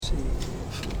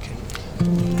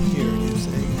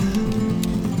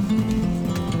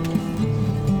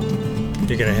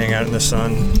gonna hang out in the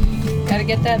sun. Gotta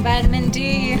get that vitamin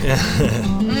D.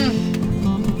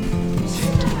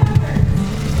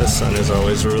 The sun is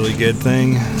always a really good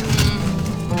thing.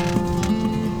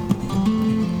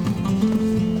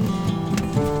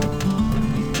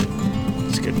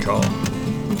 It's a good call.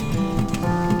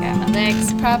 Got my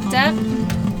legs propped up.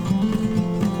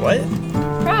 What?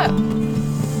 Prop.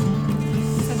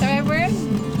 Is that the right word?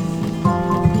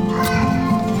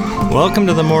 Welcome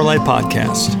to the More Light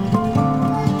Podcast,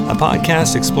 a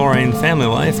podcast exploring family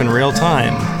life in real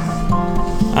time.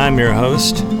 I'm your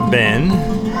host, Ben.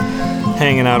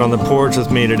 Hanging out on the porch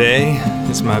with me today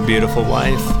is my beautiful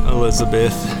wife,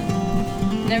 Elizabeth.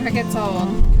 Never gets old.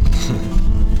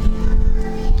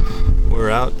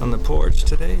 We're out on the porch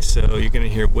today, so you're going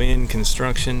to hear wind,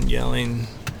 construction, yelling,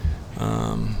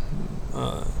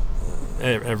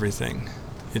 everything.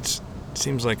 It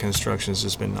seems like construction's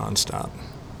just been nonstop.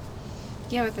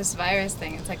 Yeah, with this virus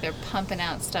thing, it's like they're pumping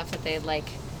out stuff that they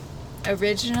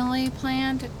originally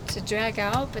planned to drag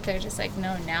out, but they're just like,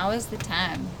 no, now is the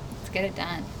time. Let's get it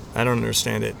done. I don't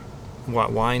understand it.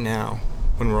 Why now,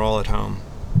 when we're all at home?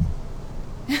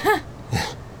 Because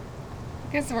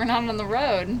we're not on the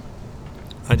road.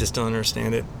 I just don't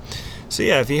understand it. So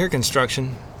yeah, if you hear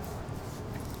construction,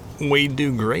 we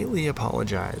do greatly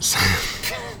apologize.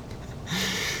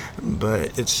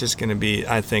 But it's just going to be,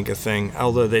 I think, a thing.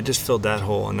 Although they just filled that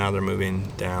hole and now they're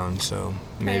moving down, so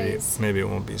maybe it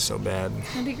won't be so bad.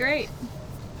 It'll be great.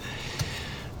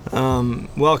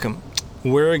 Welcome.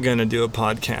 We're going to do a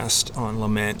podcast on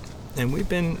Lament, and we've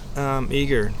been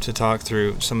eager to talk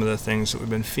through some of the things that we've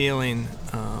been feeling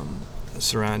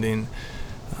surrounding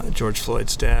George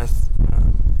Floyd's death,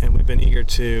 and we've been eager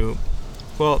to,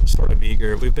 sort of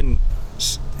eager. We've been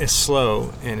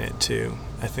slow in it too.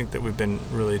 I think that we've been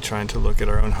really trying to look at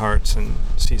our own hearts and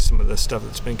see some of the stuff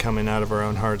that's been coming out of our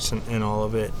own hearts and all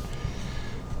of it.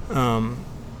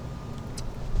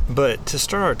 But to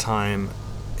start our time,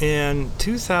 in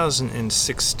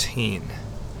 2016,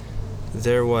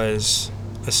 there was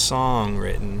a song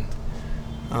written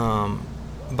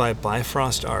by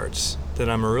Bifrost Arts that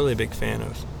I'm a really big fan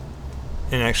of.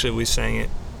 And actually, we sang it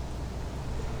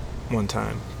one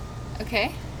time.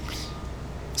 Okay.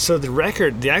 So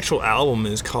the actual album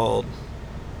is called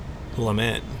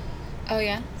Lament. Oh,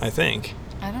 yeah? I think.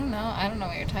 I don't know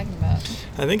what you're talking about.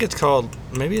 I think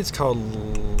maybe it's called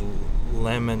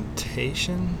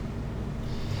Lamentation.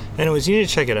 Anyways, you need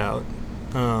to check it out.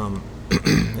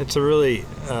 It's a really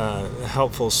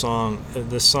helpful song.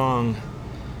 The song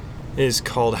is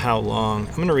called How Long.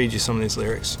 I'm going to read you some of these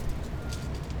lyrics.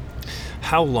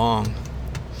 How long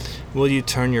will you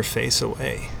turn your face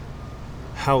away?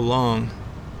 How long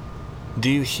do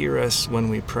you hear us when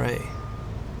we pray?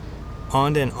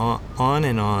 On and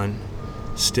on,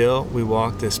 still we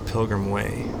walk this pilgrim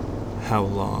way. How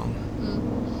long?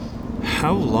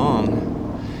 How long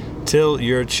till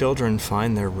your children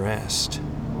find their rest?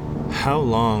 How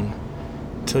long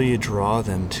till you draw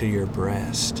them to your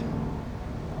breast?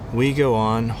 We go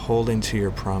on holding to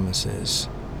your promises.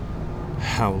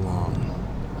 How long?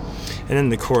 And then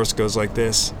the chorus goes like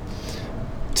this.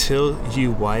 Till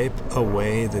you wipe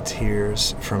away the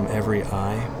tears from every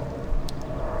eye,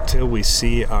 till we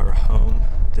see our home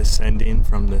descending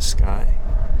from the sky.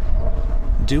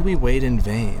 Do we wait in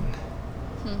vain?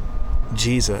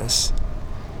 Jesus,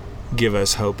 give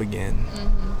us hope again.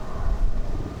 Mm-hmm.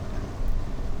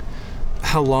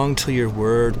 How long till your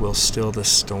word will still the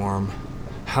storm?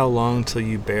 How long till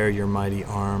you bear your mighty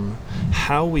arm?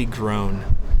 How we groan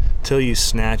till you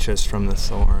snatch us from the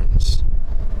thorns?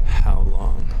 How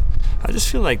long? I just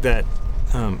feel like that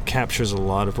captures a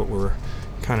lot of what we're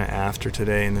kind of after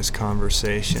today in this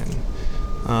conversation.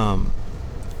 I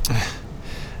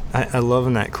love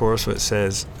in that chorus what it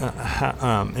says,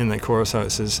 in the chorus how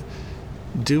it says,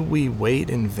 do we wait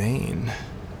in vain?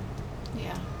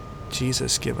 Yeah.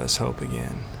 Jesus, give us hope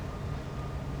again.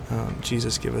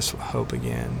 Jesus, give us hope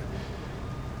again.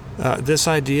 This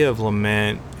idea of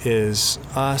lament is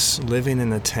us living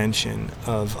in the tension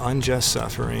of unjust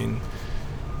suffering.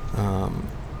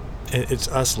 It's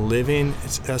us living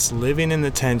in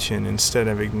the tension instead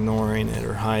of ignoring it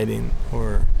or hiding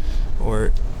or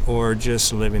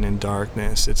just living in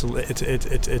darkness. It's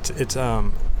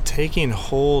taking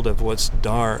hold of what's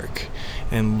dark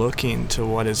and looking to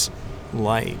what is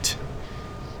light.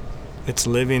 It's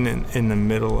living in the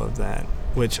middle of that,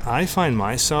 which I find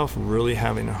myself really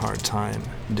having a hard time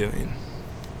doing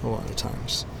a lot of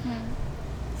times.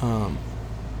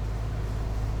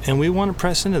 And we want to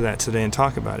press into that today and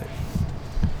talk about it.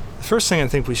 The first thing I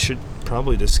think we should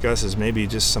probably discuss is maybe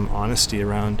just some honesty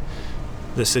around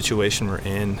the situation we're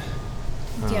in.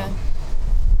 Yeah.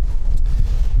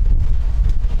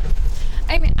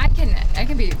 I mean, I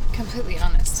can be completely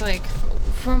honest. Like,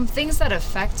 from things that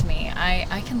affect me,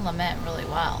 I can lament really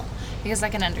well because I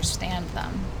can understand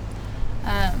them.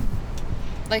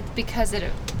 Like, because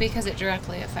it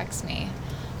directly affects me.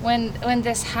 When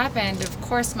this happened, of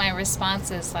course, my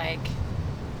response is like,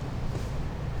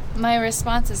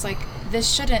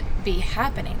 this shouldn't be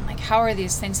happening. Like, how are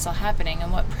these things still happening?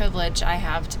 And what privilege I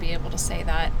have to be able to say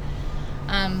that.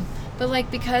 But like,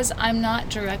 because I'm not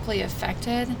directly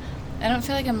affected, I don't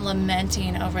feel like I'm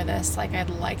lamenting over this like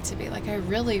I'd like to be. Like, I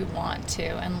really want to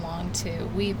and long to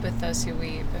weep with those who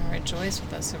weep and rejoice with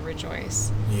those who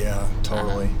rejoice. Yeah,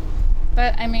 totally.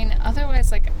 But I mean,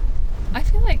 otherwise, like, I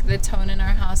feel like the tone in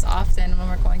our house often when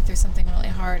we're going through something really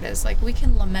hard is like we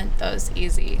can lament those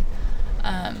easy.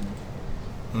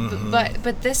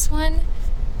 But this one,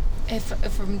 if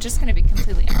I'm just going to be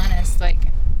completely honest, like,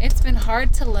 it's been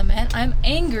hard to lament. I'm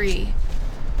angry,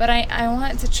 but I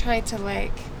want to try to,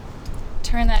 like,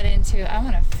 turn that into, I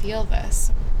want to feel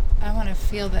this. I want to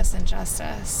feel this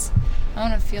injustice. I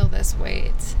want to feel this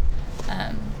weight.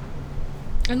 And,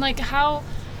 like, that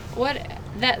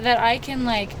I can,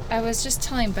 like, I was just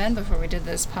telling Ben before we did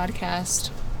this podcast,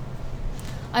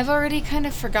 I've already kind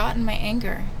of forgotten my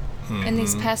anger in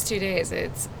these past 2 days.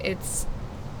 It's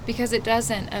because it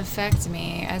doesn't affect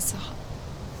me as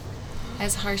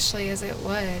harshly as it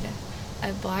would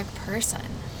a black person,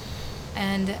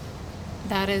 and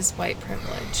that is white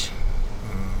privilege.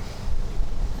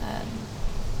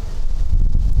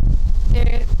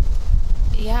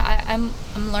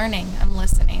 I'm learning, I'm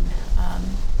listening,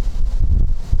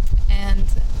 and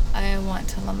I want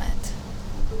to lament.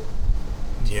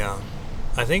 Yeah,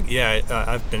 I think,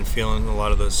 I've been feeling a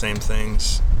lot of those same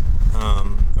things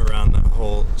around the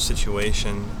whole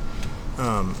situation.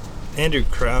 Andrew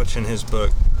Crouch in his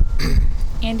book...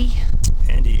 Andy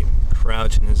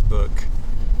Crouch in his book,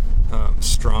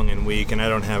 Strong and Weak, and I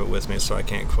don't have it with me so I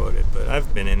can't quote it, but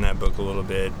I've been in that book a little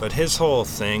bit. But his whole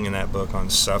thing in that book on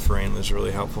suffering was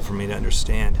really helpful for me to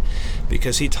understand,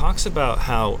 because he talks about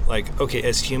how, like, okay,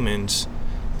 as humans,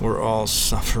 we're all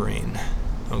suffering,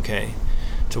 okay?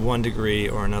 To one degree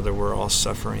or another, we're all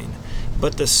suffering.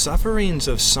 But the sufferings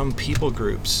of some people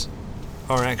groups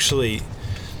are actually,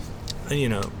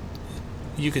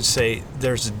 you could say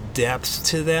there's depth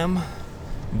to them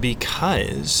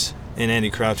because, and Andy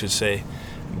Crouch would say,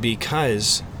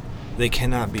 because they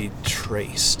cannot be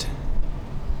traced.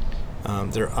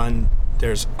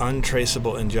 There's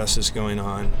untraceable injustice going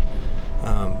on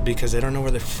because they don't know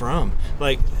where they're from,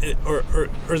 like, or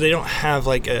they don't have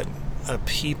like a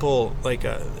people like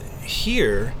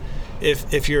here.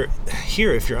 If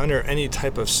you're under any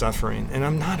type of suffering, and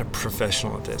I'm not a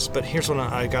professional at this, but here's what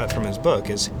I got from his book,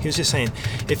 is he was just saying,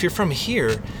 if you're from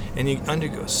here and you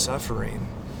undergo suffering,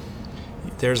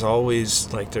 there's always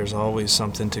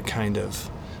something to kind of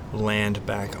land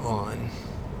back on,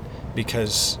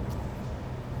 because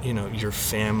your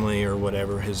family or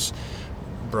whatever has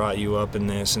brought you up in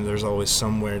this, and there's always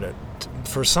somewhere to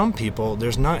for some people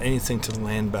there's not anything to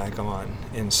land back on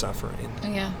in suffering.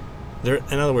 Yeah.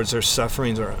 In other words, their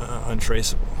sufferings are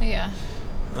untraceable. Yeah.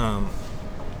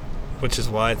 Which is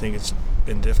why I think it's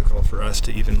been difficult for us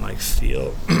to even like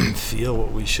feel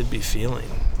what we should be feeling.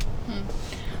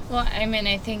 Well, I mean,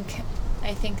 I think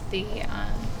the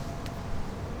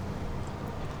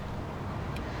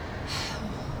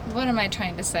what am I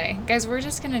trying to say, guys? We're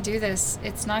just gonna do this.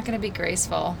 It's not gonna be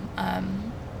graceful,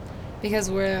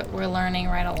 because we're learning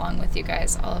right along with you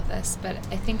guys all of this. But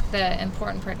I think the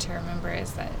important part to remember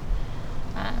is that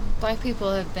Black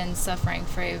people have been suffering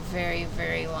for a very,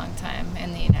 very long time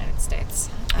in the United States.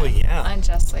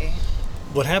 Unjustly.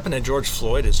 What happened to George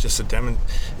Floyd is just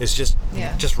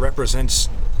just represents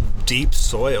deep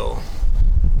soil.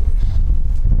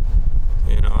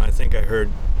 I think I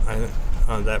heard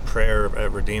that prayer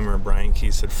at Redeemer, Brian Key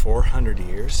said 400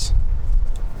 years.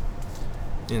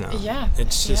 Yeah.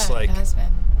 It's just like it has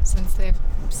been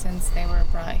since they were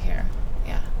brought here.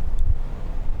 Yeah.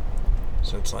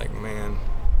 So it's like, man.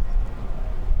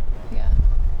 Yeah.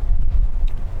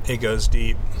 It goes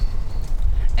deep.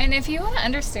 And if you want to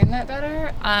understand that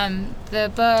better,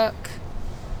 the book,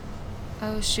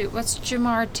 what's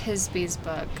Jamar Tisby's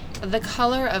book? The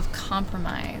Color of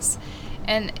Compromise.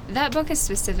 And that book is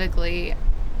specifically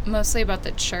mostly about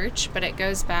the church, but it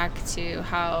goes back to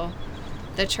how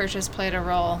the church has played a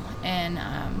role in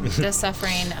the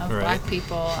suffering of right. Black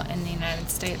people in the United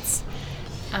States.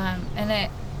 And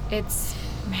it's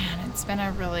been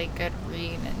a really good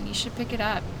read, and you should pick it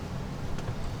up.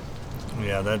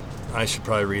 Yeah, I should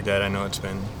probably read that. I know it's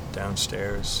been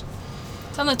downstairs.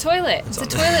 It's on the toilet. It's a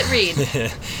toilet read.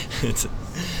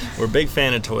 We're a big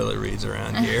fan of toilet reads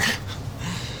around here.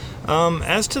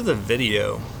 As to the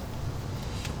video,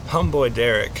 homeboy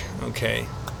Derek, okay,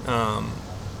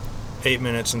 8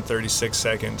 minutes and 36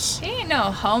 seconds. He ain't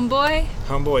no homeboy.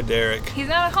 Homeboy Derek. He's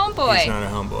not a homeboy. He's not a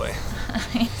homeboy.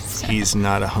 He's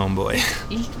not a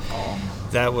homeboy. Evil.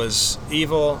 That was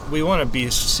evil. We want to be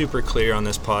super clear on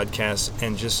this podcast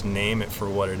and just name it for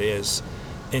what it is.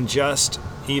 Unjust,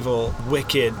 evil,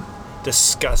 wicked,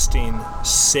 disgusting,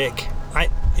 sick.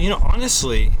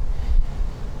 Honestly,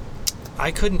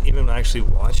 I couldn't even actually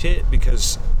watch it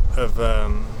because of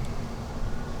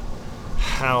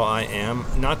how I am.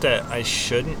 Not that I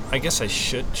shouldn't. I guess I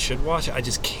should watch it. I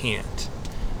just can't.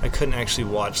 I couldn't actually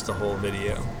watch the whole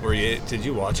video. Did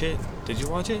you watch it? Did you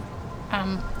watch it?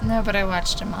 No, but I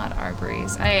watched Ahmad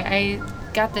Arbery's. I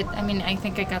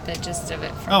think I got the gist of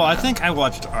it from I think I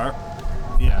watched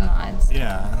Ahmad's.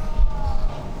 Yeah.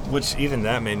 Which even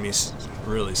that made me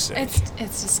really sick.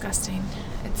 It's disgusting.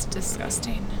 It's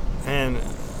disgusting. And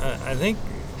I think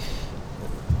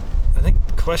the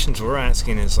questions we're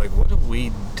asking is like, what do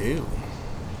we do?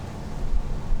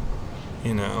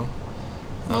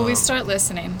 Well, we start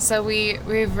listening. So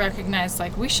we've recognized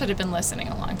like we should have been listening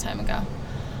a long time ago.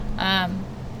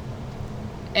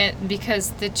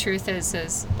 Because the truth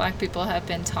is Black people have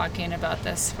been talking about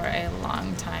this for a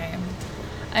long time.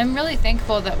 I'm really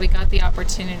thankful that we got the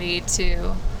opportunity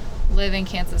to live in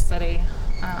Kansas City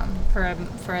for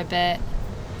a bit,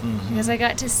 because I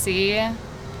got to see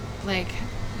like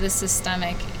the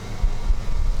systemic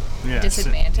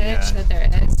disadvantage that there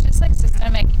is, just like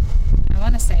systemic. I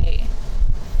want to say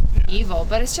evil,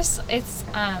 but it's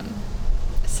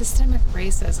systemic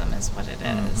racism is what it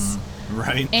is.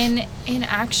 Right. In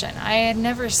action. I had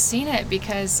never seen it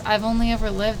because I've only ever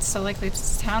lived, so like the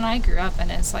town I grew up in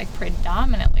is like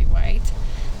predominantly white.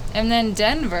 And then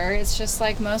Denver, it's just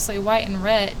like mostly white and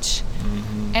rich.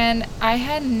 And I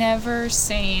had never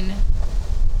seen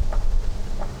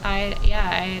I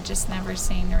had just never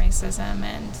seen racism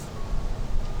and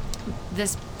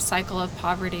this cycle of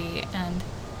poverty, and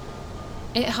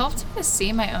it helped me to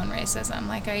see my own racism.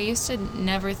 Like, I used to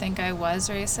never think I was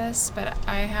racist, but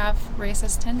I have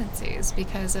racist tendencies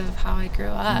because of how I grew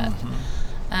up.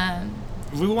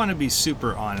 We want to be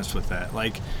super honest with that.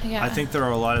 Like, I think there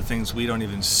are a lot of things we don't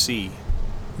even see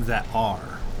that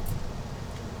are.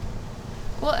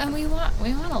 Well, and we want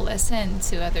to listen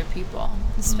to other people,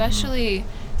 especially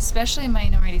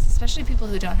minorities, especially people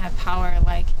who don't have power.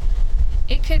 Like,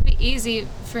 it could be easy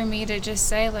for me to just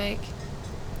say, like,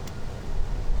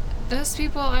 those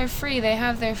people are free, they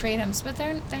have their freedoms, but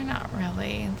they're not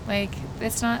really. Like,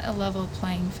 it's not a level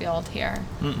playing field here.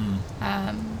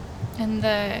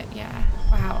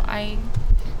 I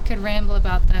could ramble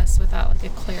about this without like a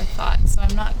clear thought, so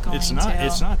I'm not going to.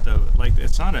 It's not though. Like,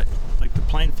 it's not like the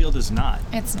playing field is not.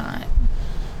 It's not.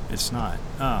 It's not.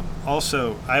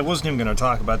 Also, I wasn't even going to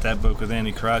talk about that book with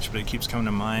Andy Crouch, but it keeps coming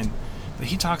to mind. But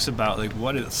he talks about like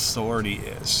what authority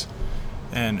is,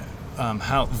 and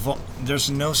how there's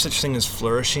no such thing as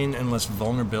flourishing unless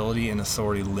vulnerability and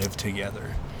authority live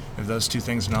together. If those two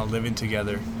things are not living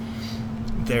together,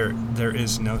 there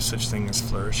is no such thing as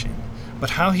flourishing.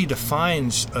 But how he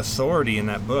defines authority in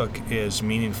that book is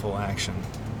meaningful action,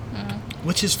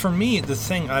 which is for me the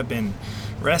thing I've been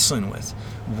wrestling with.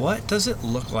 What does it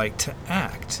look like to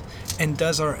act? And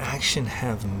does our action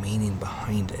have meaning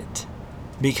behind it?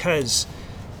 Because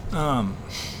I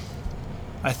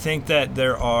think that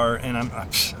there are, and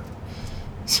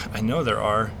I know there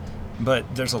are,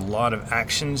 but there's a lot of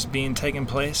actions being taken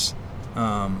place.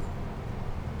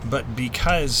 But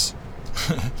because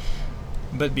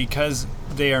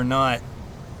they are not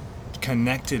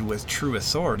connected with true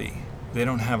authority, they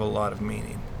don't have a lot of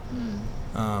meaning.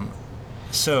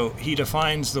 So he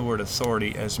defines the word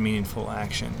authority as meaningful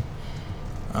action.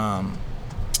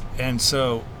 And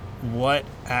so what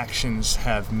actions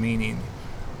have meaning?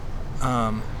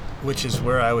 Which is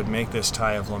where I would make this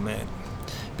tie of lament.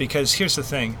 Because here's the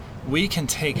thing, we can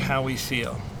take how we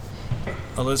feel.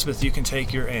 Elizabeth, you can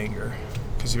take your anger,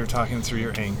 because you were talking through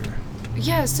your anger.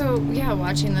 Yeah, so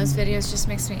watching those videos just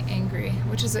makes me angry,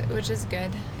 which is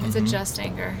good. It's a just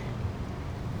anger.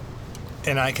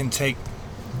 And I can take,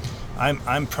 I've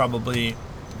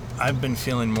been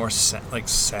feeling more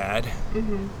sad,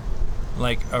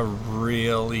 like a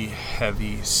really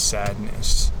heavy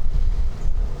sadness.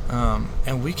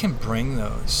 And we can bring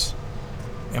those,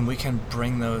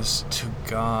 to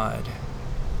God.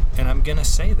 And I'm going to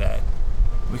say that.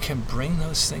 We can bring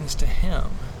those things to Him,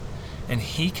 and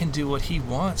He can do what He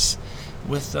wants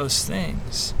with those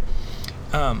things.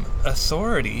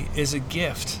 Authority is a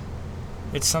gift.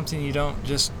 It's something you don't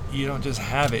just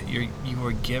have it. You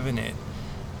are given it.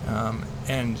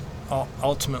 And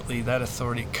ultimately that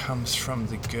authority comes from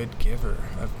the good giver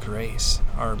of grace,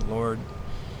 our Lord,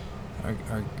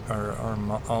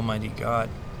 our Almighty God.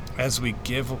 As we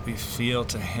give what we feel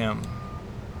to Him,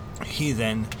 He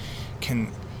then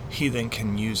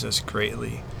can use us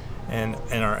greatly, and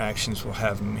our actions will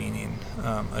have meaning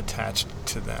attached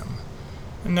to them.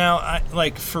 Now,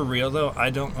 for real though, I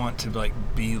don't want to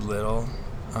belittle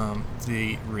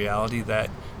the reality that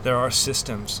there are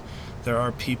systems, there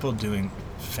are people doing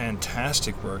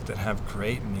fantastic work that have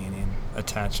great meaning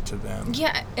attached to them.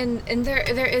 Yeah, and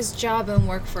there is job and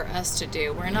work for us to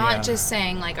do. We're not just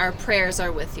saying our prayers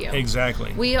are with you.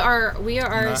 Exactly. We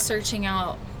are searching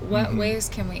out what ways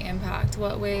can we impact,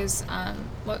 what ways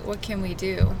what can we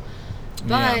do.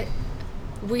 But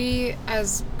we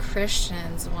as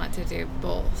Christians want to do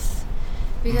both.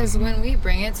 Because when we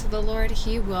bring it to the Lord,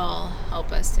 He will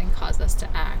help us and cause us to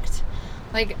act.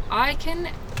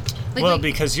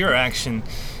 Because you're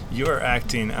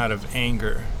acting out of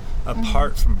anger,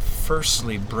 apart from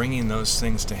firstly bringing those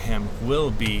things to Him,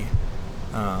 will be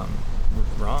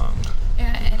wrong.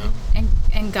 Yeah,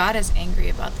 and God is angry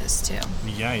about this too.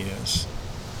 Yeah, He is.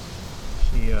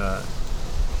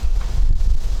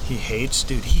 He hates,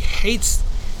 dude. He hates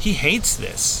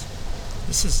this.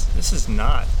 This is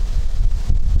not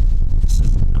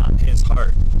His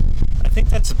heart. I think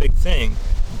that's a big thing.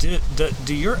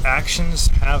 Do your actions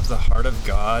have the heart of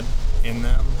God in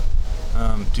them?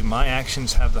 Do my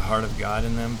actions have the heart of God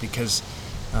in them? Because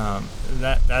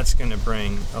that's going to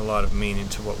bring a lot of meaning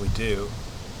to what we do.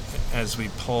 As we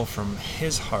pull from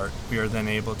His heart, we are then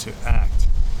able to act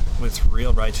with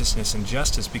real righteousness and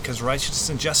justice, because righteousness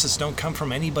and justice don't come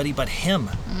from anybody but Him.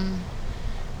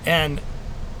 And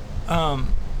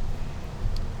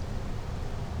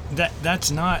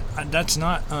that's not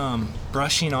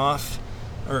brushing off,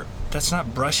 or that's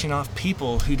not brushing off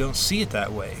people who don't see it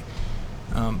that way.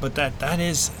 But that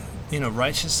is,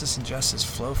 righteousness and justice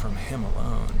flow from Him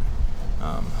alone.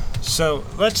 So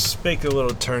let's make a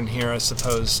little turn here, I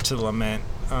suppose, to lament.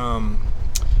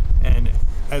 And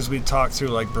as we talk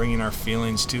through bringing our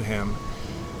feelings to Him,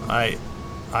 I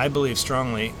believe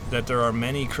strongly that there are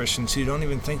many Christians who don't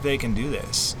even think they can do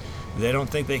this. They don't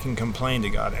think they can complain to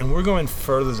God. And we're going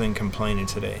further than complaining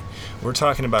today. We're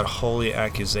talking about holy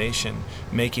accusation,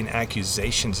 making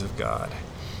accusations of God.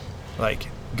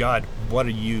 God, what are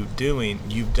you doing?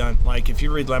 You've done, if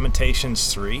you read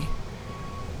Lamentations 3,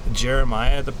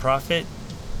 Jeremiah the prophet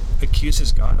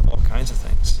accuses God of all kinds of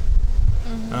things.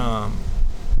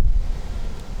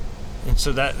 And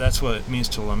so that's what it means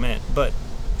to lament. But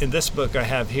in this book I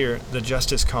have here, The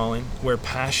Justice Calling, where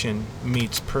passion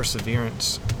meets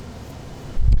perseverance.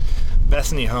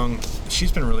 Bethany Hung,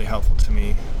 she's been really helpful to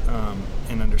me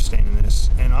in understanding this.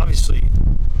 And obviously,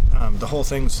 the whole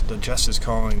thing's The Justice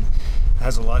Calling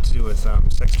has a lot to do with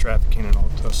sex trafficking and all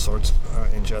those sorts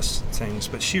of unjust things.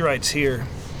 But she writes here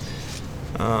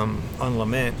on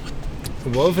lament,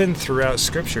 woven throughout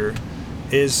Scripture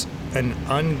is an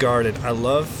unguarded, I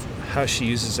love how she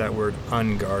uses that word,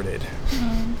 unguarded,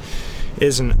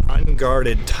 is an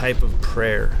unguarded type of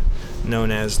prayer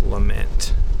known as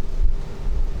lament.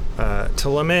 To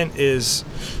lament is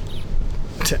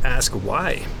to ask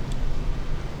why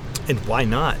and why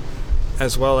not,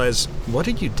 as well as what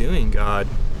are you doing, God,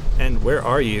 and where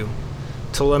are you?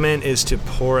 To lament is to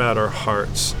pour out our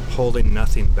hearts, holding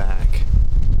nothing back.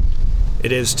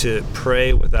 It is to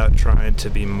pray without trying to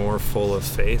be more full of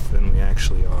faith than we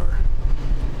actually are.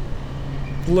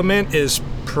 Lament is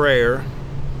prayer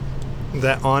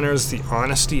that honors the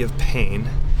honesty of pain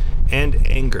and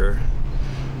anger,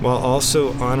 while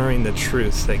also honoring the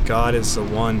truth that God is the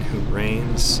one who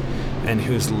reigns and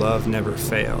whose love never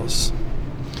fails.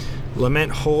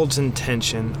 Lament holds in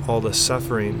tension all the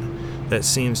suffering that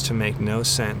seems to make no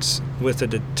sense, with a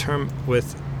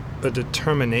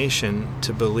determination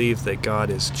to believe that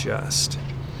God is just.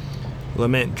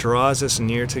 Lament draws us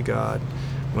near to God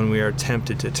when we are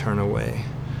tempted to turn away.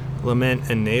 Lament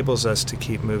enables us to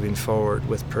keep moving forward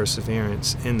with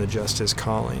perseverance in the justice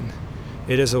calling.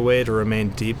 It is a way to remain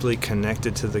deeply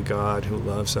connected to the God who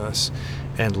loves us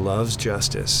and loves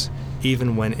justice,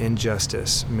 even when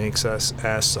injustice makes us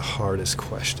ask the hardest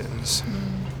questions.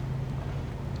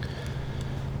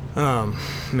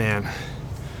 Man,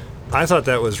 I thought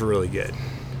that was really good.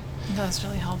 That was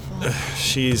really helpful.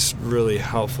 She's really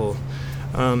helpful.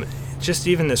 Just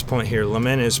even this point here,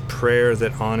 lament is prayer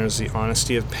that honors the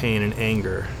honesty of pain and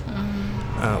anger,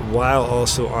 while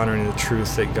also honoring the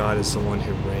truth that God is the one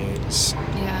who reigns.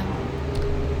 Yeah.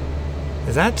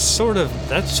 That's sort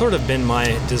of been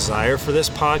my desire for this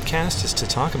podcast, is to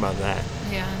talk about that.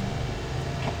 Yeah.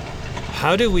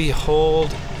 How do we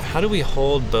hold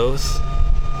both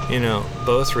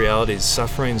both realities.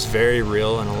 Suffering's very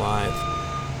real and alive.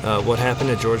 What happened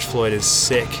to George Floyd is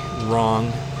sick,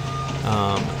 wrong.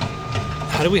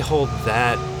 How do we hold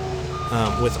that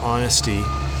with honesty,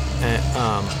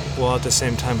 while at the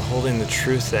same time holding the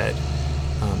truth that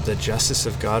the justice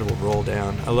of God will roll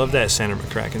down? I love that Sandra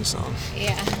McCracken song.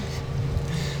 Yeah.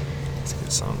 It's a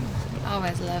good song.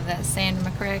 Always love that Sandra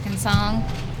McCracken song.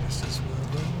 Justice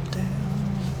will roll down.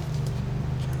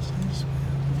 Justice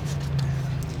will roll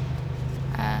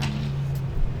down.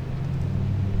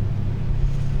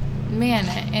 Man,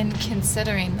 in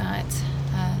considering that,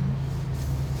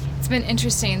 it's been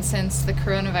interesting since the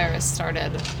coronavirus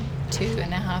started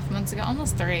 2.5 months ago,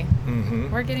 almost 3.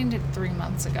 Mm-hmm. We're getting to 3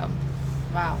 months ago.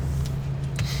 Wow.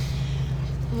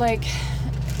 Like,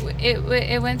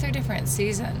 it went through different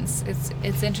seasons.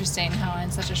 It's interesting how in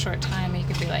such a short time you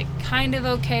could be like kind of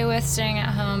okay with staying at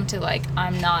home to like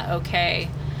I'm not okay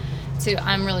to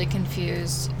I'm really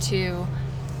confused to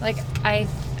like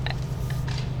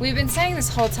we've been saying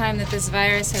this whole time that this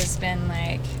virus has been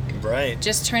like right,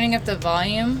 just turning up the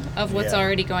volume of what's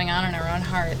already going on in our own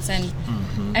hearts. And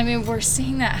I mean, we're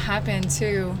seeing that happen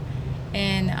too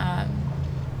in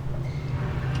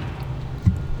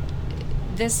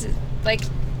this, like,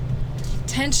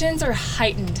 tensions are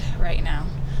heightened right now.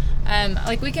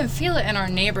 Like, we can feel it in our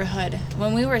neighborhood.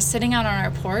 When we were sitting out on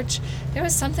our porch, there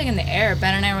was something in the air.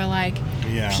 Ben and I were like,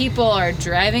 people are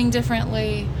driving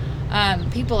differently.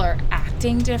 People are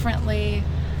acting differently.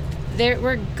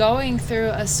 We're going through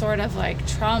a sort of like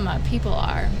trauma. People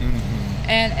are,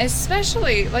 and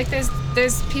especially like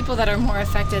there's people that are more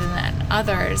affected than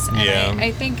others. And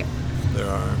I think there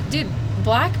are. Dude,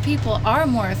 black people are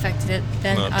more affected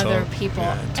than other people.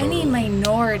 Yeah, totally. Any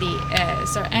minority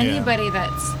is, or anybody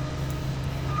that's.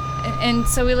 And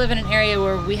so we live in an area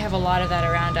where we have a lot of that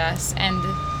around us. And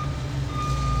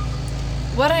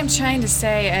what I'm trying to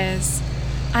say is,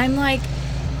 I'm like,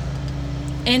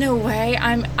 in a way,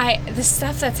 the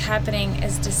stuff that's happening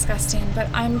is disgusting, but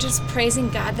I'm just praising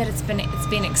God that it's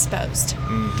being exposed.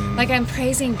 Mm-hmm. Like, I'm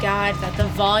praising God that the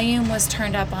volume was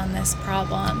turned up on this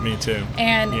problem. Me too.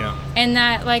 And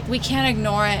that, like, we can't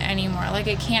ignore it anymore. Like,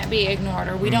 it can't be ignored,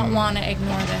 or we don't want to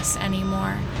ignore this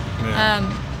anymore.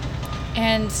 Yeah.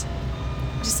 And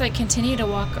just like continue to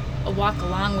walk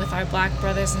along with our black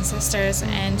brothers and sisters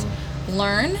and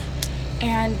learn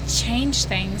and change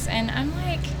things. And I'm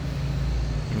like,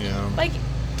 like,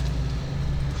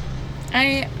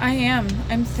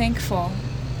 I'm thankful.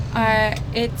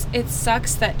 It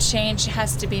sucks that change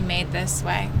has to be made this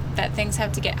way, that things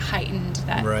have to get heightened,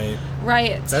 that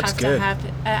riots have to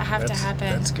happen.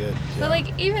 That's good. Yeah. But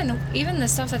like even the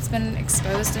stuff that's been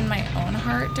exposed in my own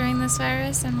heart during this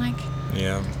virus, I'm like,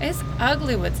 it's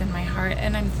ugly what's in my heart,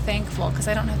 and I'm thankful because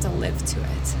I don't have to live to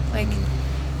it. Like,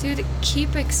 dude,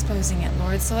 keep exposing it,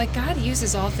 Lord. So like God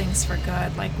uses all things for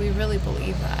good. Like, we really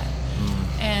believe that.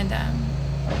 And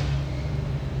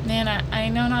man, I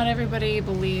know not everybody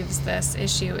believes this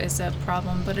issue is a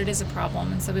problem, but it is a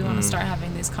problem, and so we want to start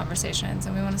having these conversations,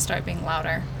 and we want to start being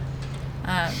louder.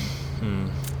 And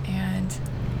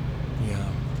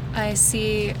I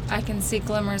can see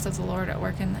glimmers of the Lord at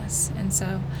work in this, and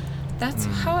so that's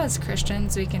how, as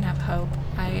Christians, we can have hope.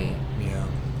 I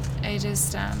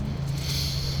just I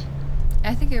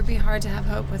think it would be hard to have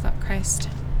hope without Christ.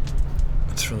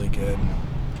 That's really good.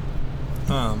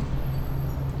 I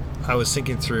was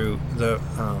thinking through the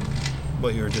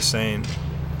what you were just saying,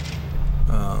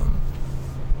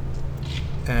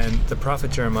 and the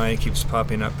prophet Jeremiah keeps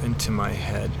popping up into my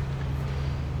head.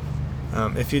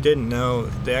 If you didn't know,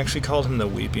 they actually called him the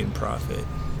weeping prophet.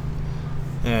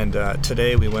 And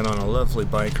today we went on a lovely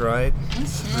bike ride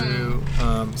through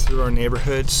our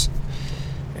neighborhoods,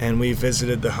 and we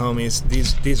visited the homies.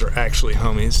 These are actually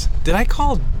homies. Did I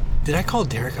call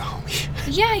Derek a homie?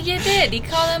 Yeah, you did. You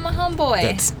called him a homeboy.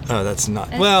 That's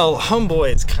not. Well,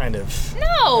 homeboy is kind of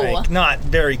not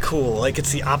very cool. Like,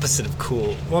 it's the opposite of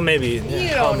cool. Well, maybe. You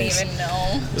don't even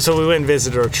know. So we went and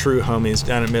visited our true homies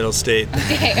down at Middle State.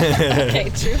 Okay,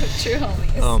 true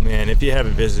homies. Oh man, if you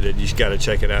haven't visited, you got to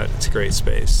check it out. It's a great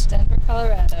space. Denver,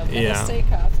 Colorado. Middle State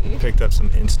Coffee. Picked up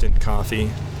some instant coffee.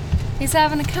 He's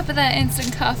having a cup of that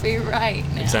instant coffee right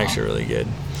now. It's actually really good.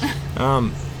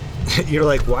 You're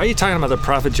like, why are you talking about the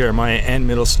prophet Jeremiah and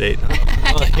Middle State?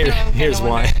 Well, here's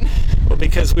why. Well,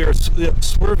 because we were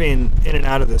swerving in and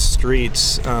out of the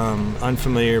streets,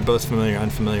 unfamiliar,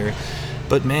 unfamiliar.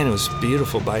 But man, it was a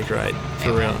beautiful bike ride,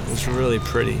 for real. It was really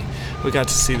pretty. We got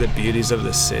to see the beauties of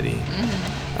the city.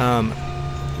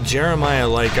 Jeremiah,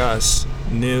 like us,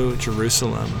 knew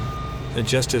Jerusalem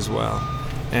just as well.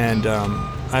 And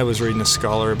I was reading a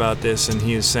scholar about this, and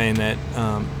he was saying that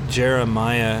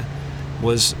Jeremiah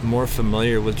was more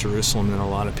familiar with Jerusalem than a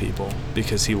lot of people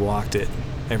because he walked it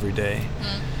every day.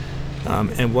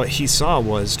 And what he saw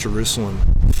was Jerusalem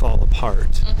fall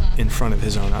apart in front of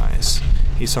his own eyes.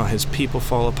 He saw his people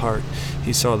fall apart.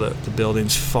 He saw the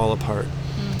buildings fall apart.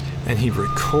 And he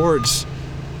records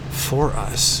for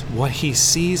us what he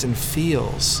sees and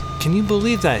feels. Can you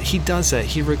believe that? He does that.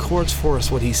 He records for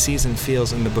us what he sees and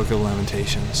feels in the book of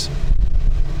Lamentations.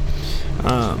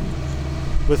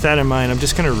 With that in mind, I'm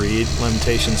just going to read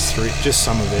Lamentations 3, just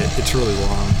some of it. It's really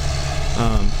long.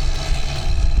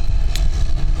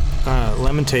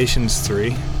 Lamentations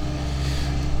 3.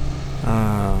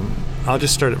 I'll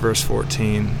just start at verse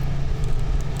 14.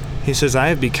 He says, I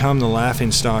have become the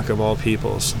laughingstock of all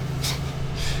peoples,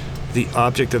 the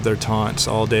object of their taunts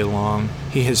all day long.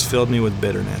 He has filled me with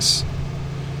bitterness.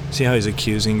 See how he's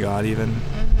accusing God even?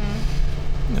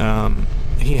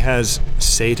 He has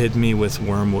sated me with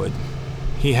wormwood.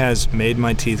 He has made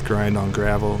my teeth grind on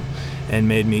gravel and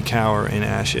made me cower in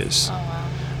ashes. Oh, wow.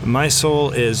 My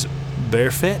soul is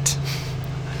bereft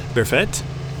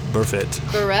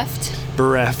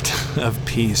of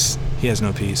peace. He has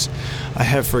no peace. I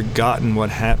have forgotten what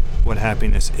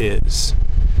happiness is.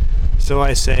 So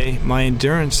I say, my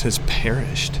endurance has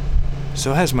perished.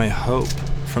 So has my hope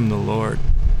from the Lord.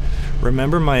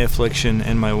 Remember my affliction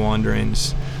and my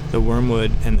wanderings, the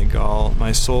wormwood and the gall.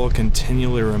 My soul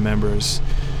continually remembers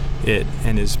it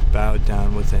and is bowed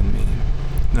down within me.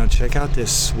 Now check out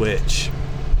this switch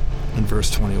in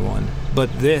verse 21. But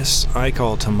this I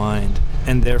call to mind,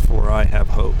 and therefore I have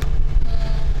hope.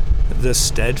 The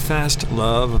steadfast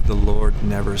love of the Lord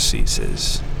never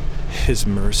ceases. His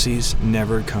mercies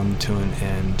never come to an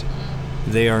end.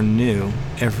 They are new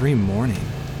every morning.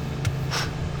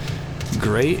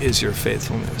 Great is your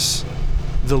faithfulness.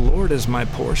 The Lord is my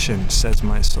portion, says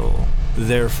my soul.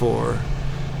 Therefore,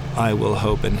 I will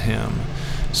hope in him.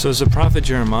 So as the prophet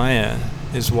Jeremiah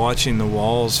is watching the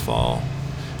walls fall,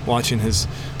 watching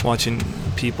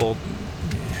people,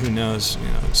 who knows,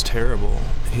 it's terrible.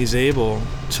 He's able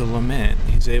to lament.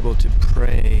 He's able to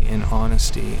pray in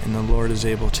honesty, and the Lord is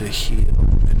able to heal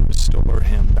and restore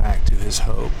him back to his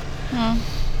hope.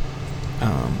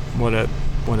 What a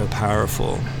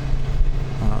powerful,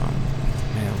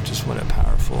 just what a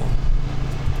powerful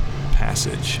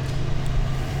passage.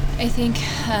 I think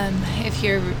if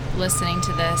you're listening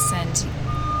to this and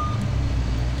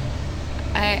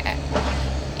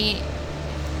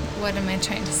what am I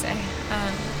trying to say?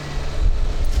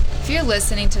 If you're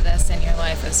listening to this and your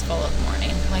life is full of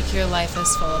mourning, like your life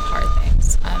is full of hard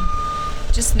things,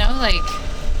 just know,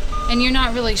 and you're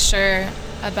not really sure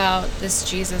about this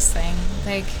Jesus thing,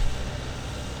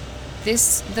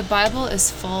 the Bible is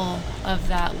full of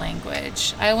that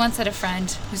language. I once had a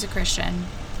friend who's a Christian,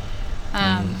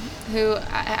 who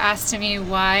asked me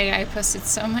why I posted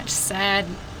so much sad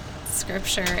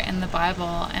scripture in the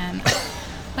Bible, and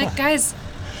guys,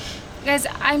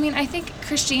 I think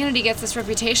Christianity gets this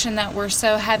reputation that we're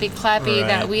so happy clappy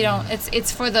that we don't.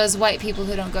 It's for those white people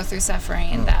who don't go through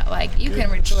suffering that you can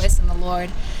rejoice in the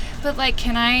Lord. But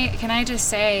can I just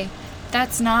say,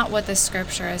 that's not what the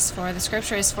scripture is for. The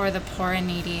scripture is for the poor and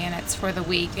needy, and it's for the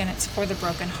weak, and it's for the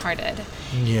brokenhearted.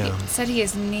 Yeah. It said he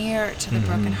is near to the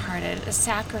brokenhearted. A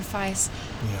sacrifice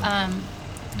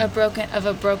of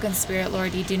a broken spirit,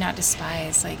 Lord, you do not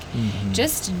despise.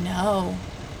 Just know,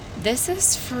 this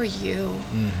is for you.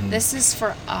 This is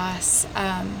for us.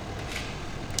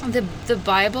 The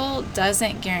Bible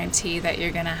doesn't guarantee that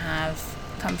you're going to have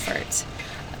comfort,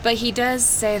 but he does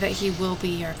say that he will be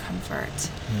your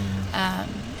comfort.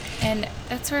 And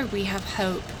that's where we have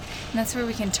hope, and that's where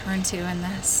we can turn to in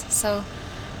this. So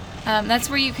that's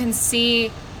where you can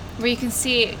see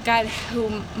God,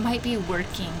 who might be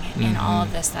working in all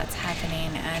of this that's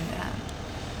happening,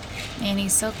 and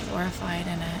he's so glorified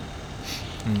in it.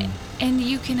 And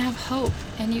you can have hope,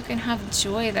 and you can have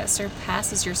joy that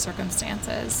surpasses your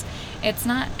circumstances. It's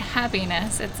not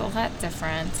happiness, it's a lot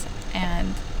different.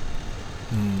 And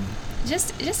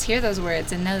just hear those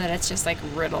words and know that it's just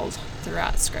riddled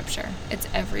throughout Scripture. It's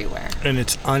everywhere. And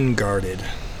it's unguarded,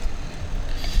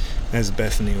 as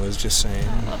Bethany was just saying.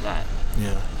 I love that.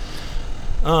 Yeah.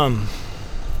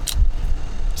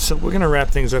 So we're going to wrap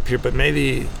things up here, but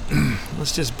maybe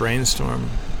let's just brainstorm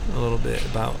a little bit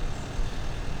about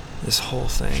this whole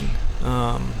thing.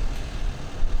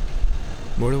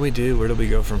 What do we do? Where do we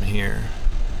go from here?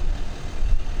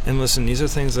 And listen, these are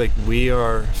things we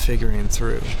are figuring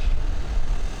through.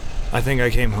 I think I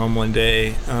came home one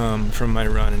day from my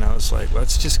run, and I was like,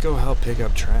 let's just go help pick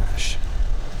up trash.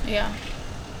 Yeah.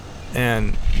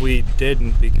 And we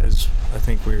didn't, because I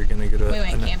think we were going to go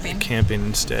to camping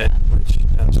instead, which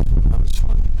that was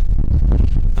fun.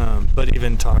 But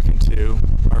even talking to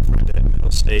our friend at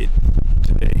Middle State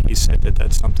today, he said that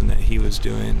that's something that he was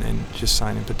doing, and just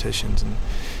signing petitions. And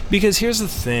because here's the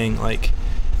thing, like,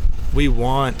 we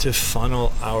want to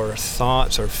funnel our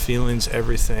thoughts, our feelings,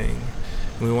 everything.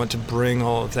 And we want to bring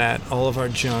all of that, all of our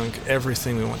junk,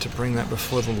 everything. We want to bring that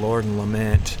before the Lord and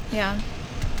lament. Yeah.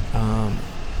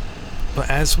 But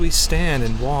as we stand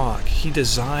and walk, he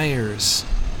desires.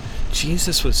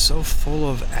 Jesus was so full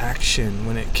of action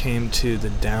when it came to the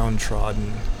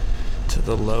downtrodden, to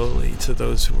the lowly, to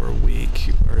those who are weak,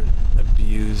 who are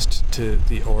abused, to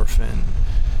the orphan.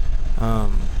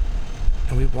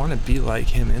 And we want to be like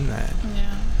him in that.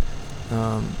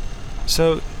 Yeah.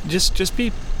 So just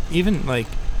be, even like,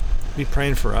 be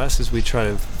praying for us as we try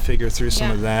to figure through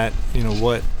some of that. You know,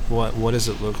 what does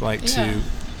it look like to,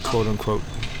 quote unquote,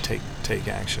 take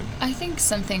action? I think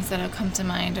some things that have come to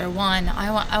mind are, one,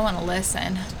 I want to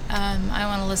listen. I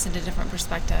want to listen to different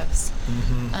perspectives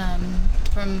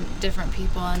from different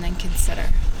people, and then consider.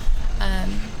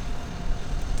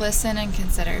 Listen and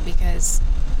consider, because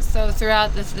so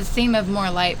throughout the theme of More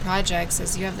Light projects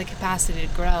is you have the capacity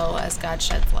to grow as God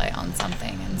sheds light on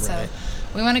something. And so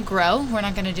we want to grow. We're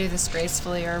not going to do this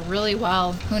gracefully or really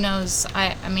well. Who knows?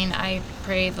 I mean, I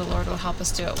pray the Lord will help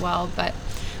us do it well, but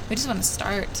we just want to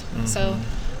start. So,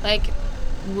 like,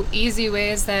 easy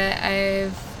ways that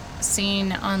I've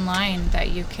seen online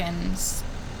that you can,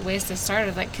 ways to start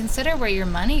are, like, consider where your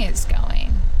money is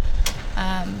going.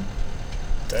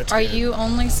 Are you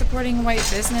only supporting white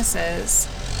businesses?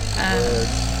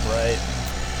 Right.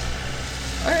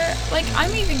 Or, like,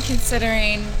 I'm even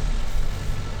considering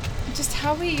just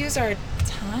how we use our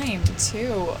time,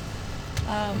 too.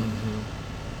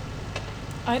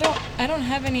 I don't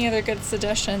have any other good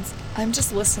suggestions. I'm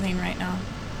just listening right now.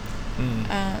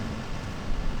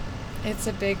 It's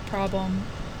a big problem.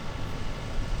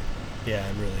 Yeah,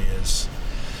 it really is.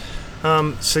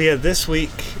 So yeah, this week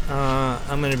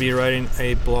I'm going to be writing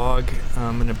a blog.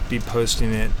 I'm going to be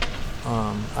posting it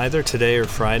either today or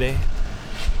Friday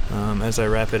as I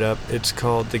wrap it up. It's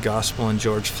called The Gospel and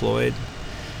George Floyd.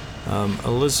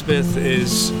 Elizabeth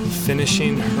is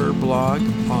finishing her blog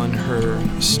on her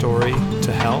story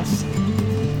to health.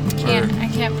 I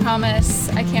can't promise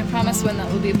when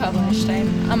that will be published.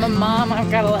 I'm a mom.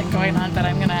 I've got a lot going on, but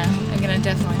I'm gonna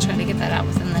definitely try to get that out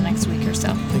within the next week or so.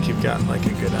 I think you've got like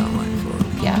a good outline for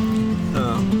it. Yeah.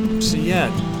 So yeah,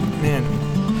 man,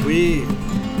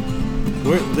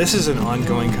 this is an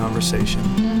ongoing conversation.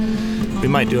 We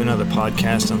might do another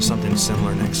podcast on something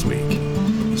similar next week.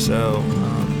 So.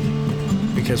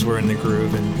 Because we're in the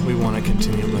groove and we want to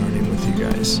continue learning with you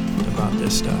guys about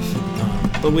this stuff.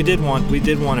 But we did want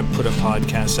to put a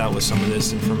podcast out with some of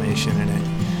this information in it,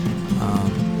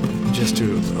 just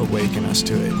to awaken us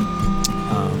to it.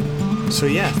 So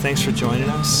yeah, thanks for joining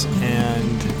us,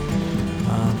 and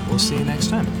we'll see you next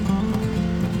time.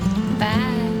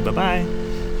 Bye. Bye-bye.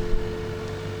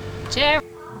 Cheers.